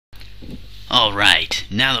Alright,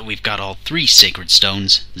 now that we've got all 3 sacred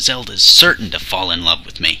stones, Zelda's certain to fall in love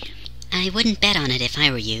with me. I wouldn't bet on it if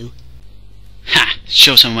I were you. Ha!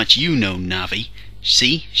 Shows how much you know, Navi.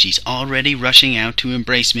 See? She's already rushing out to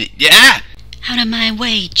embrace me. Yeah! Out of my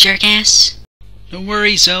way, jerkass. Don't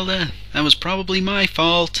worry, Zelda. That was probably my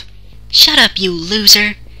fault. Shut up, you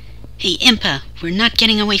loser. Hey, Impa, we're not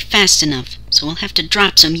getting away fast enough, so we'll have to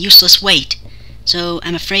drop some useless weight. So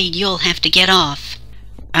I'm afraid you'll have to get off.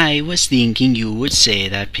 I was thinking you would say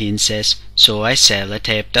that, Princess, so I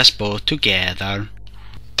sellotaped us both together.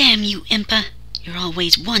 Damn you, Impa. You're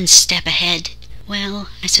always one step ahead. Well,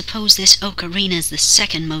 I suppose this ocarina is the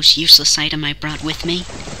second most useless item I brought with me.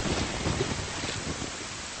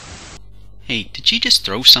 Hey, did she just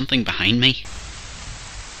throw something behind me?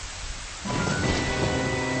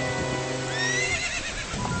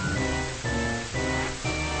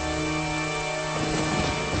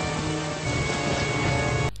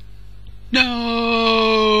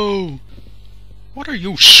 No! What are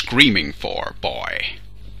you screaming for, boy?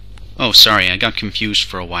 Oh, sorry, I got confused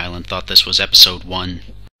for a while and thought this was episode 1.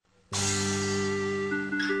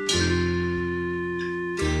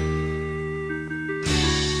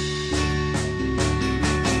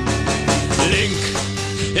 Link,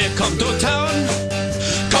 here come to town,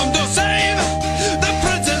 come to save the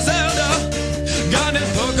Princess Zelda. Gone and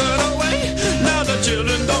taken away, now the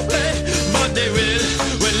children don't play, but they will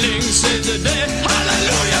when Link saves the day.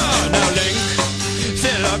 Hallelujah! Now Link,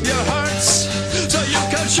 fill up your hearts so you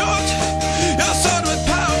can shoot your sword with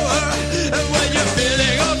power. And when you're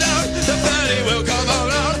feeling all down, the fairy will come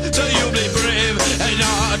around, so you'll be brave and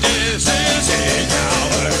not this is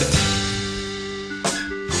coward.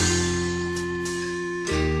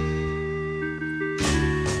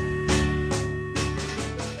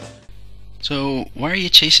 So, why are you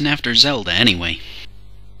chasing after Zelda anyway?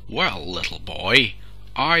 Well, little boy,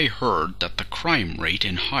 I heard that the crime rate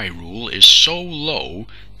in Hyrule is so low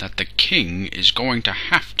that the king is going to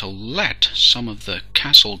have to let some of the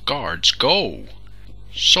castle guards go.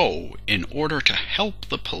 So, in order to help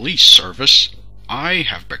the police service, I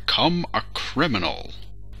have become a criminal.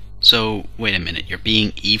 So, wait a minute, you're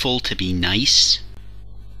being evil to be nice?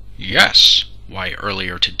 Yes. Why,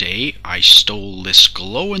 earlier today I stole this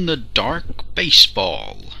glow-in-the-dark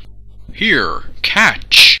baseball. Here,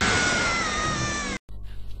 catch!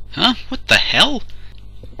 Huh? What the hell?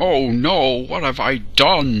 Oh no, what have I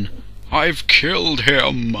done? I've killed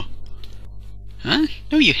him! Huh?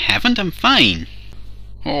 No, you haven't. I'm fine.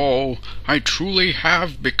 Oh, I truly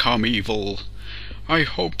have become evil. I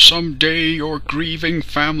hope someday your grieving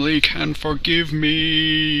family can forgive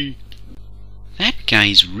me. That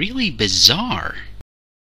guy's really bizarre.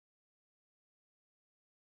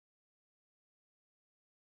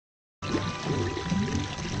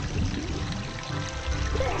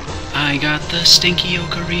 I got the stinky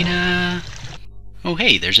ocarina. Oh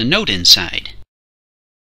hey, there's a note inside.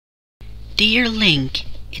 Dear Link,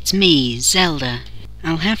 it's me, Zelda.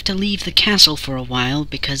 I'll have to leave the castle for a while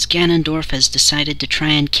because Ganondorf has decided to try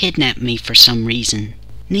and kidnap me for some reason.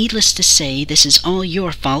 Needless to say, this is all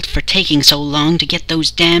your fault for taking so long to get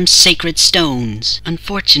those damn sacred stones.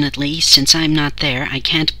 Unfortunately, since I'm not there, I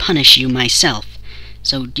can't punish you myself.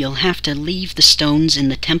 So you'll have to leave the stones in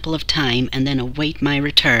the Temple of Time and then await my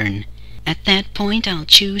return. At that point, I'll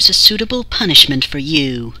choose a suitable punishment for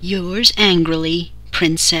you. Yours angrily,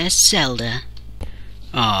 Princess Zelda.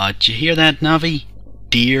 Aw, did you hear that, Navi?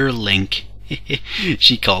 Dear Link.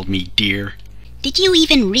 She called me dear. Did you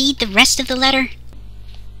even read the rest of the letter?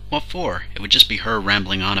 What for? It would just be her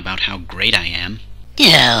rambling on about how great I am.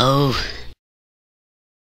 Oh.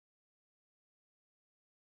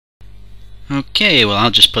 Okay, well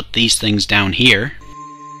I'll just put these things down here.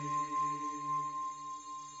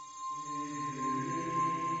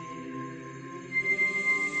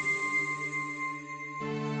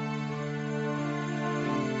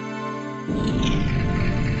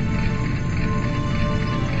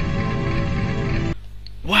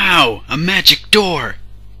 Wow, a magic door!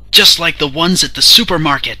 Just like the ones at the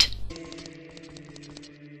supermarket!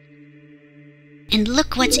 And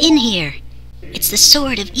look what's in here. It's the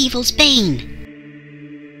Sword of Evil's Bane.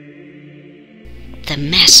 The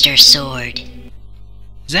Master Sword.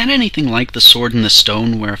 Is that anything like the Sword in the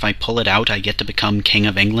Stone, where if I pull it out I get to become King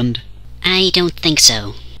of England? I don't think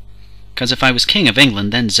so. 'Cause if I was King of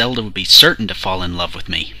England, then Zelda would be certain to fall in love with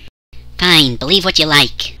me. Fine, believe what you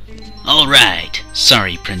like. Alright,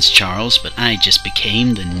 sorry Prince Charles, but I just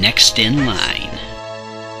became the next in line.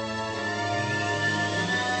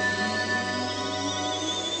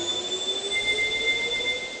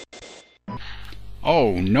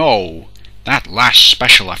 Oh no! That last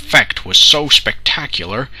special effect was so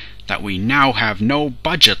spectacular that we now have no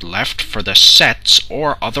budget left for the sets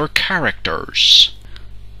or other characters.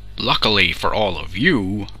 Luckily for all of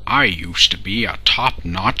you, I used to be a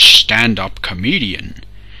top-notch stand-up comedian.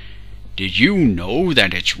 Did you know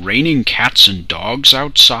that it's raining cats and dogs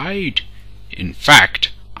outside? In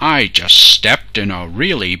fact, I just stepped in a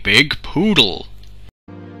really big poodle.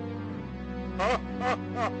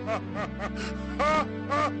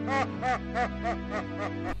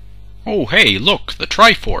 Oh hey, look, the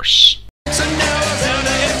Triforce. So now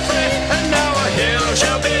Zelda is free, and now a hero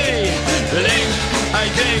shall be. Link, I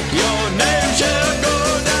think your name shall go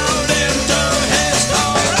down into history.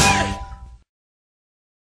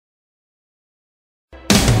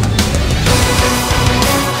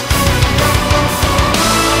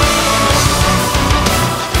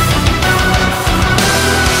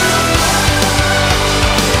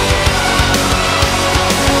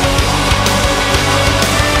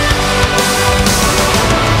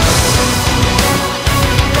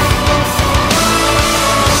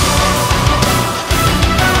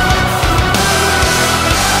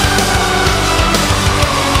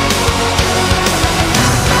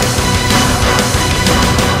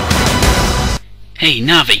 Hey,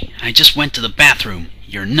 Navi, I just went to the bathroom.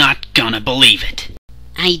 You're not gonna believe it.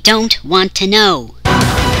 I don't want to know.